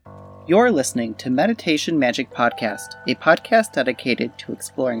You're listening to Meditation Magic Podcast, a podcast dedicated to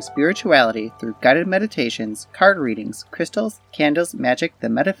exploring spirituality through guided meditations, card readings, crystals, candles, magic, the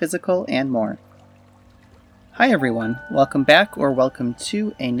metaphysical, and more. Hi everyone, welcome back or welcome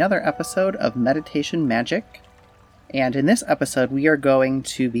to another episode of Meditation Magic. And in this episode we are going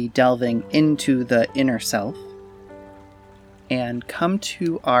to be delving into the inner self and come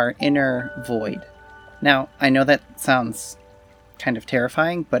to our inner void. Now, I know that sounds kind of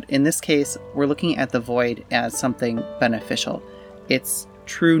terrifying, but in this case, we're looking at the void as something beneficial. It's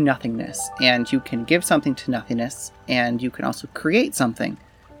true nothingness, and you can give something to nothingness, and you can also create something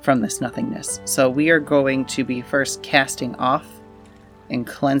from this nothingness. So we are going to be first casting off and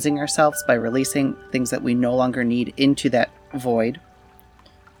cleansing ourselves by releasing things that we no longer need into that void.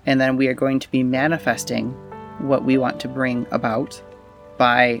 And then we are going to be manifesting what we want to bring about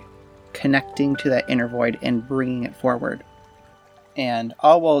by connecting to that inner void and bringing it forward. And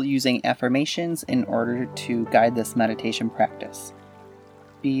all while using affirmations in order to guide this meditation practice.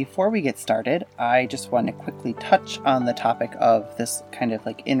 Before we get started, I just want to quickly touch on the topic of this kind of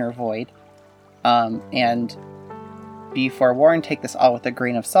like inner void. And be forewarned, take this all with a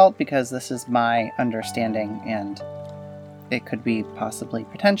grain of salt because this is my understanding and it could be possibly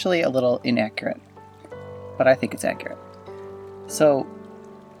potentially a little inaccurate. But I think it's accurate. So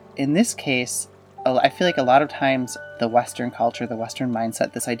in this case, I feel like a lot of times the Western culture, the Western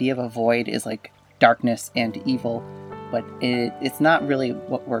mindset, this idea of a void is like darkness and evil, but it's not really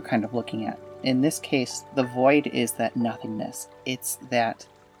what we're kind of looking at. In this case, the void is that nothingness. It's that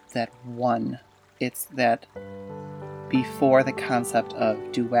one. It's that before the concept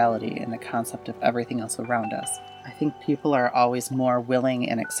of duality and the concept of everything else around us. I think people are always more willing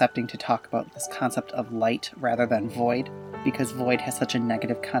and accepting to talk about this concept of light rather than void, because void has such a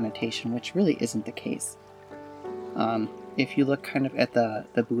negative connotation, which really isn't the case. If you look kind of at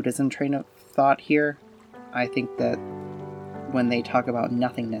the Buddhism train of thought here, I think that when they talk about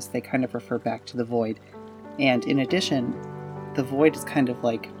nothingness, they kind of refer back to the void. And in addition, the void is kind of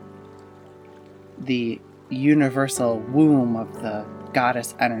like the universal womb of the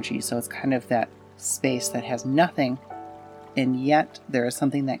goddess energy. So it's kind of that space that has nothing, and yet there is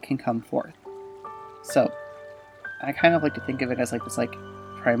something that can come forth. So I kind of like to think of it as like this like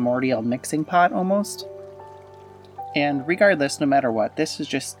primordial mixing pot almost. And regardless, no matter what, this is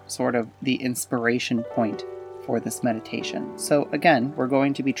just sort of the inspiration point for this meditation. So again, we're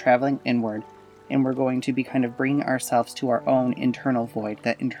going to be traveling inward, and we're going to be kind of bringing ourselves to our own internal void,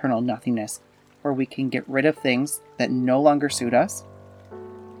 that internal nothingness, where we can get rid of things that no longer suit us.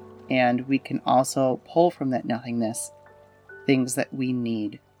 And we can also pull from that nothingness things that we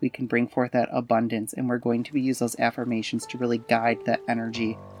need. We can bring forth that abundance, and we're going to use those affirmations to really guide that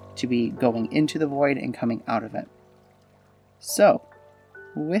energy to be going into the void and coming out of it. So,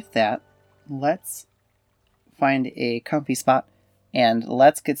 with that, let's find a comfy spot and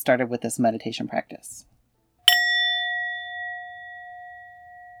let's get started with this meditation practice.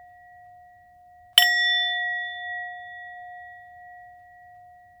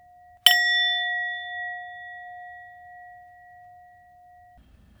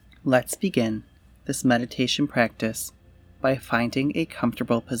 Let's begin this meditation practice by finding a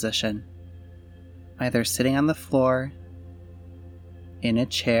comfortable position, either sitting on the floor, in a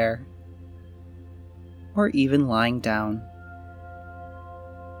chair, or even lying down.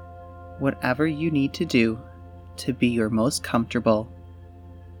 Whatever you need to do to be your most comfortable,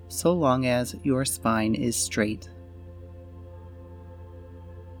 so long as your spine is straight.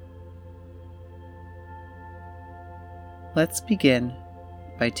 Let's begin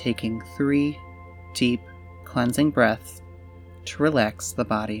by taking 3 deep cleansing breaths to relax the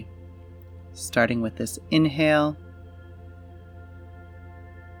body, starting with this inhale,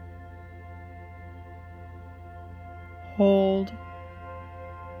 hold,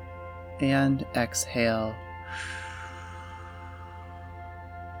 and exhale.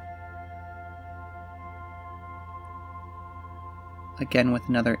 Again with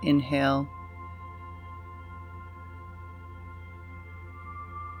another inhale,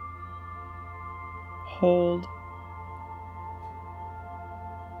 hold,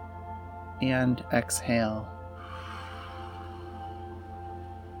 and exhale.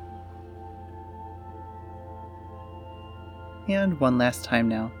 And one last time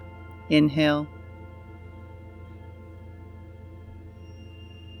now. Inhale,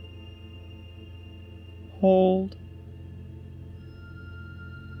 hold,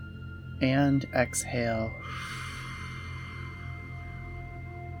 and exhale.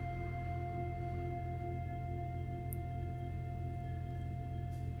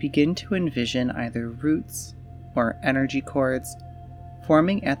 Begin to envision either roots or energy cords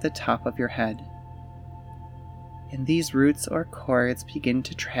forming at the top of your head. And these roots or cords begin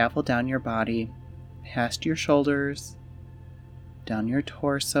to travel down your body, past your shoulders, down your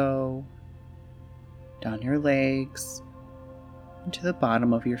torso, down your legs, and to the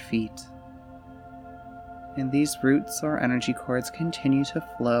bottom of your feet. And these roots or energy cords continue to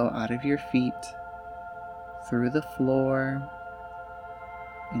flow out of your feet, through the floor,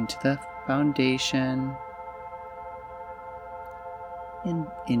 into the foundation, and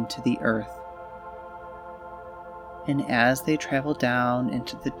into the earth. And as they travel down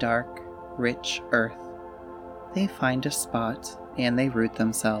into the dark, rich earth, they find a spot and they root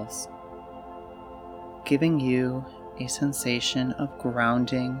themselves, giving you a sensation of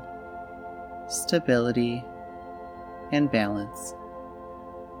grounding, stability, and balance.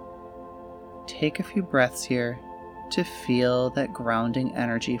 Take a few breaths here to feel that grounding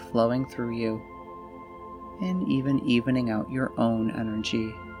energy flowing through you and even evening out your own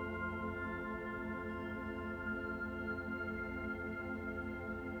energy.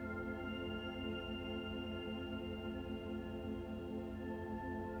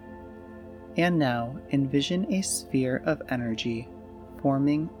 And now envision a sphere of energy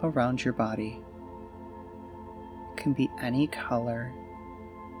forming around your body. It can be any color,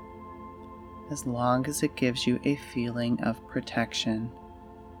 as long as it gives you a feeling of protection.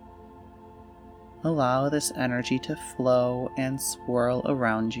 Allow this energy to flow and swirl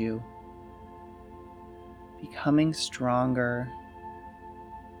around you, becoming stronger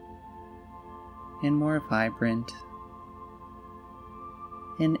and more vibrant.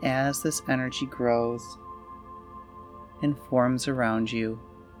 And as this energy grows and forms around you,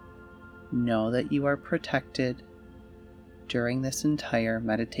 know that you are protected during this entire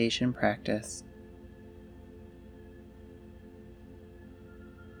meditation practice.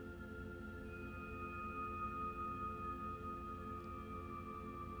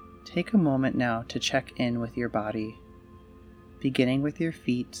 Take a moment now to check in with your body, beginning with your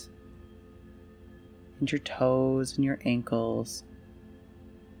feet and your toes and your ankles,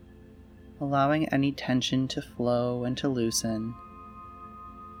 allowing any tension to flow and to loosen,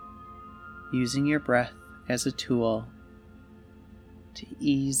 using your breath as a tool to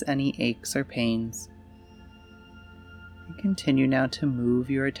ease any aches or pains. And continue now to move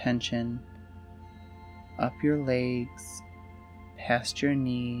your attention up your legs, past your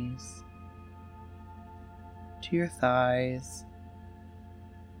knees, to your thighs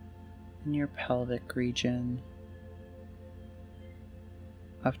and your pelvic region,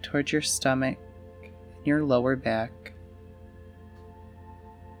 up towards your stomach and your lower back,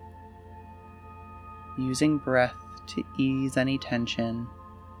 using breath to ease any tension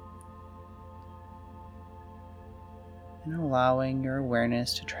and allowing your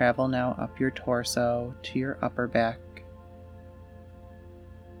awareness to travel now up your torso to your upper back,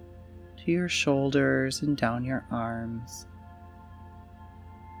 to your shoulders and down your arms,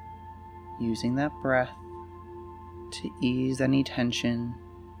 using that breath to ease any tension,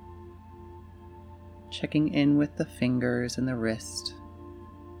 checking in with the fingers and the wrist,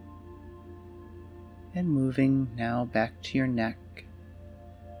 and moving now back to your neck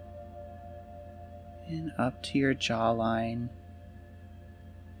and up to your jawline,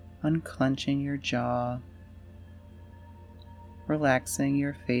 unclenching your jaw, relaxing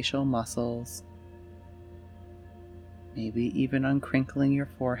your facial muscles, maybe even uncrinkling your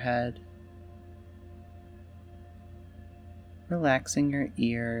forehead, relaxing your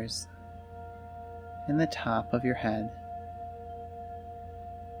ears and the top of your head.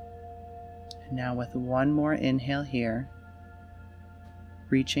 And now with one more inhale here,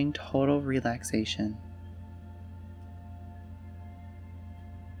 reaching total relaxation.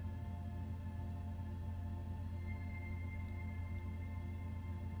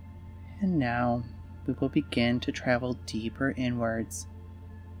 And now we will begin to travel deeper inwards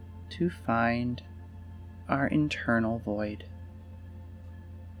to find our internal void,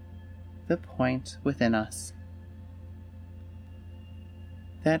 the point within us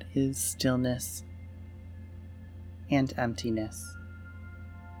that is stillness and emptiness.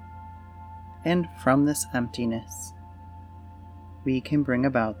 And from this emptiness, we can bring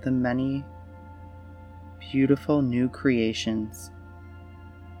about the many beautiful new creations,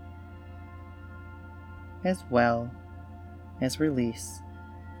 as well as release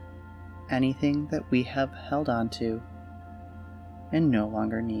anything that we have held on to and no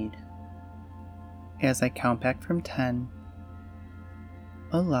longer need. As I count back from 10,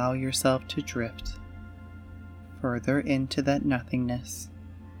 allow yourself to drift further into that nothingness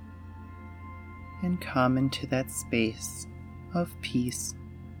and come into that space of peace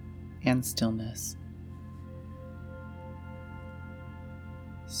and stillness.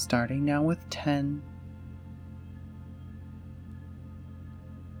 Starting now with 10,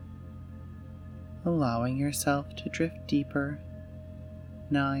 allowing yourself to drift deeper.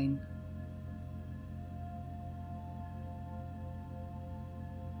 9,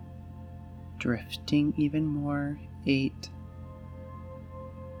 drifting even more. 8,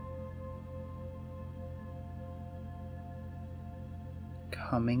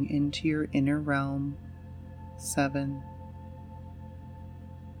 coming into your inner realm. 7,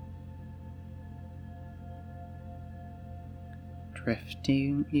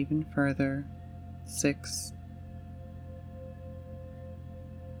 drifting even further. 6,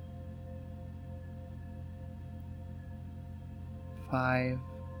 five,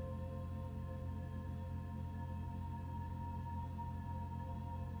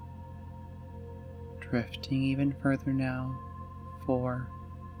 drifting even further now. 4,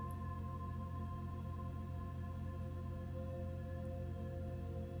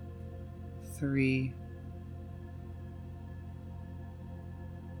 3, 2,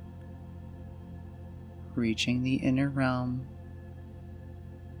 reaching the inner realm.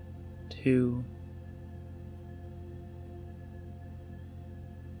 2,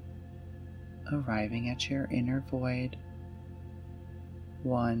 arriving at your inner void.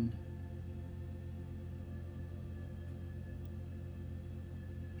 1,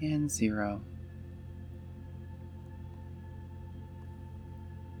 and 0.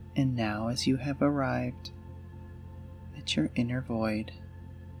 And now, as you have arrived at your inner void,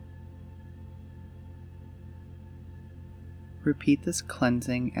 repeat this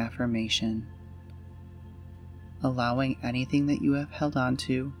cleansing affirmation, allowing anything that you have held on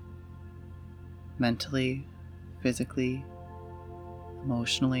to, mentally, physically,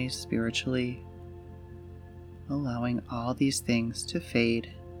 emotionally, spiritually, allowing all these things to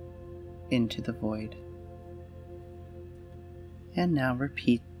fade into the void. And now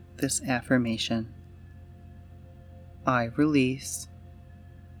repeat this affirmation. I release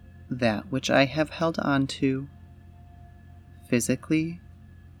that which I have held on to physically,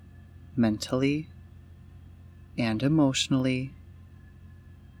 mentally, and emotionally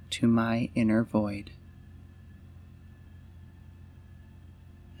to my inner void.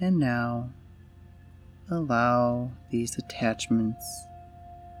 And now allow these attachments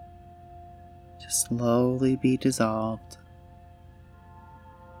to slowly be dissolved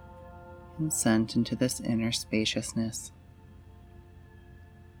and sent into this inner spaciousness.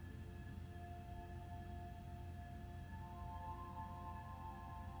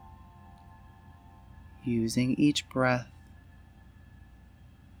 Using each breath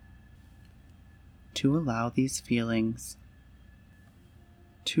to allow these feelings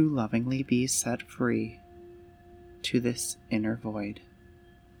to lovingly be set free to this inner void.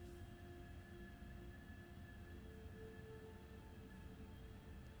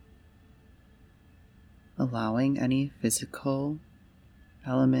 Allowing any physical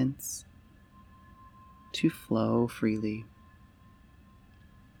elements to flow freely.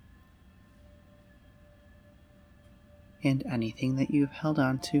 And anything that you've held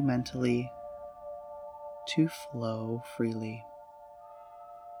on to mentally to flow freely.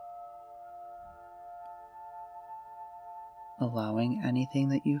 Allowing anything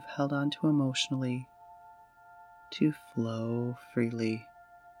that you've held on to emotionally to flow freely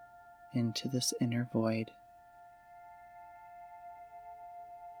into this inner void.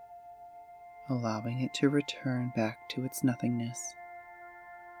 Allowing it to return back to its nothingness.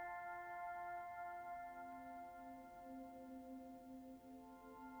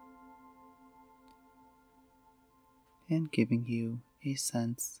 And giving you a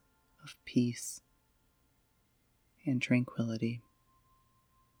sense of peace and tranquility.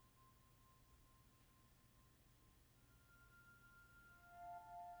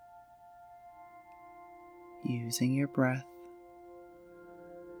 Using your breath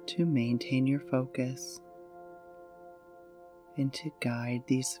to maintain your focus and to guide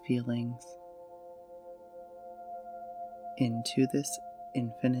these feelings into this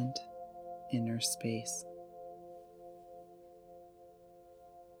infinite inner space.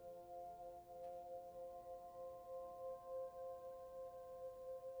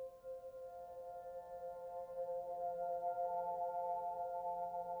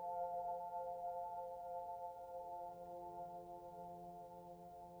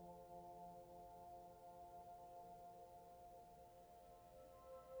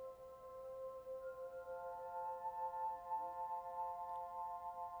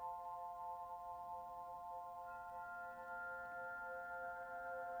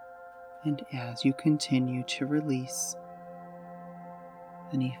 And as you continue to release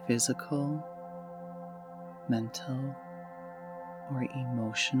any physical, mental, or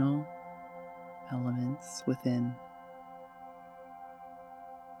emotional elements within.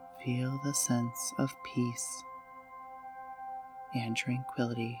 Feel the sense of peace and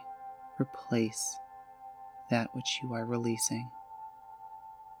tranquility replace that which you are releasing,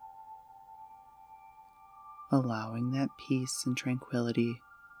 allowing that peace and tranquility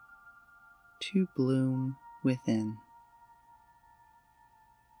to bloom within.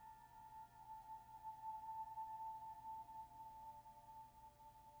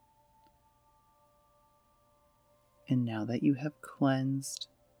 And now that you have cleansed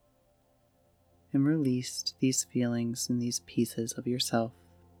and released these feelings and these pieces of yourself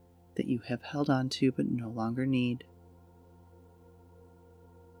that you have held on to but no longer need,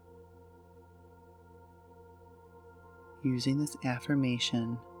 using this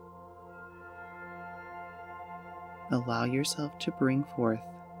affirmation, allow yourself to bring forth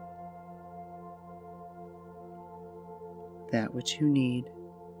that which you need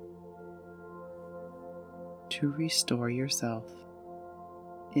to restore yourself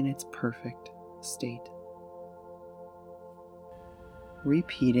in its perfect state.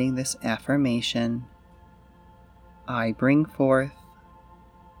 Repeating this affirmation, I bring forth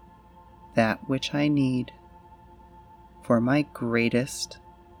that which I need for my greatest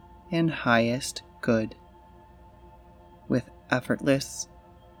and highest good with effortless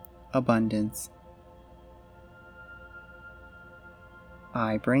abundance.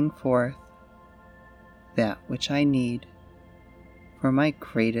 I bring forth that which I need for my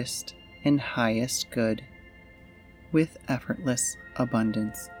greatest and highest good with effortless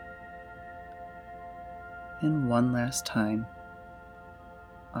abundance. And one last time,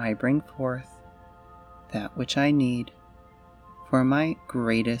 I bring forth that which I need for my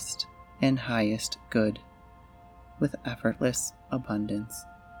greatest and highest good with effortless abundance.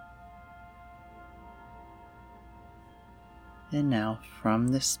 And now, from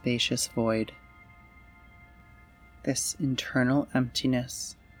this spacious void, this internal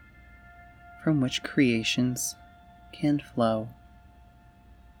emptiness from which creations can flow,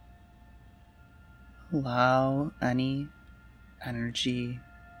 allow any energy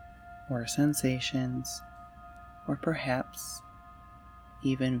or sensations, or perhaps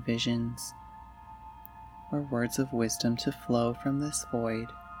even visions or words of wisdom to flow from this void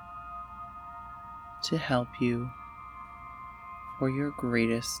to help you for your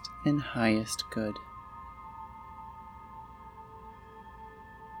greatest and highest good.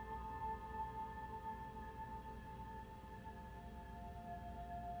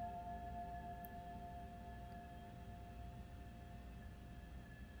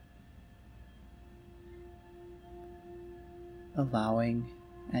 Allowing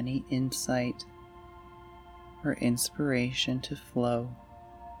any insight or inspiration to flow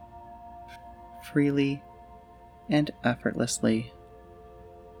freely and effortlessly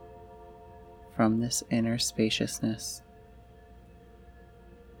from this inner spaciousness.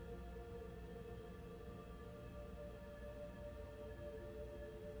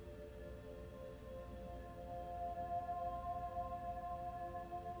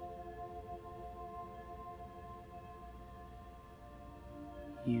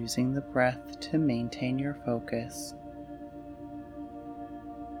 Using the breath to maintain your focus,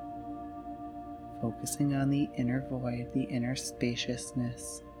 focusing on the inner void, the inner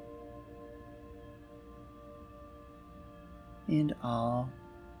spaciousness, and all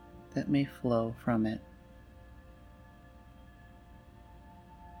that may flow from it.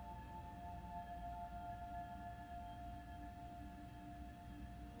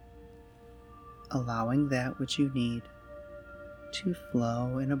 Allowing that which you need to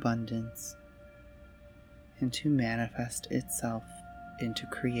flow in abundance and to manifest itself into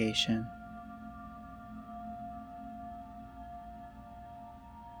creation.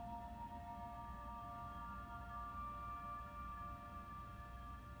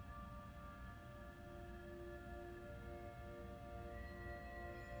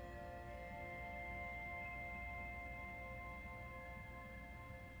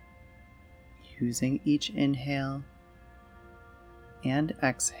 Using each inhale and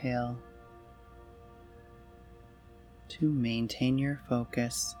exhale to maintain your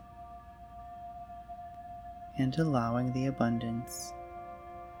focus and allowing the abundance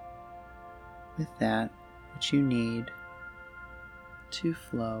with that which you need to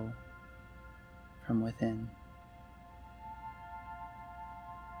flow from within.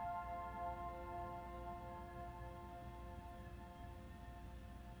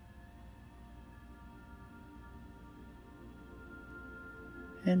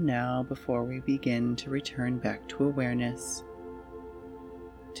 And now, before we begin to return back to awareness,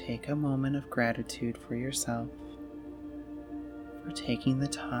 take a moment of gratitude for yourself, for for taking the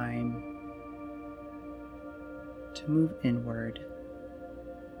time to move inward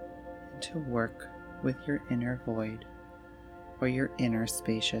and to work with your inner void or your inner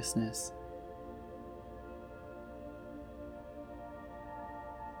spaciousness.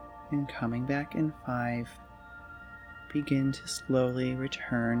 And coming back in 5, begin to slowly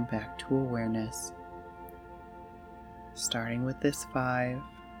return back to awareness. Starting with this 5,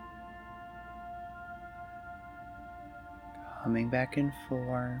 coming back in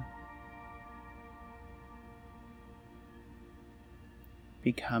 4,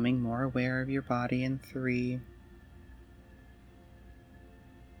 becoming more aware of your body in 3,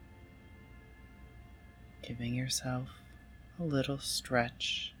 giving yourself a little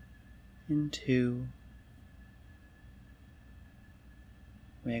stretch in 2,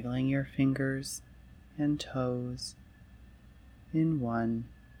 wiggling your fingers and toes in 1,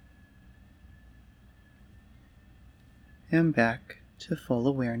 and back to full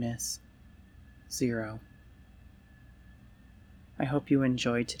awareness, 0. I hope you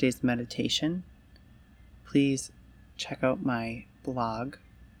enjoyed today's meditation. Please check out my blog,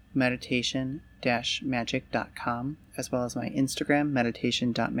 meditation-magic.com, as well as my Instagram,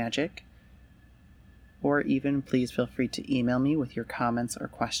 meditation.magic. Or even please feel free to email me with your comments or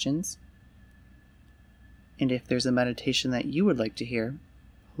questions. And if there's a meditation that you would like to hear,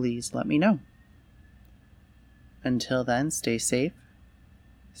 please let me know. Until then, stay safe,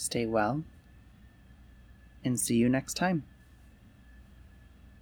 stay well, and see you next time.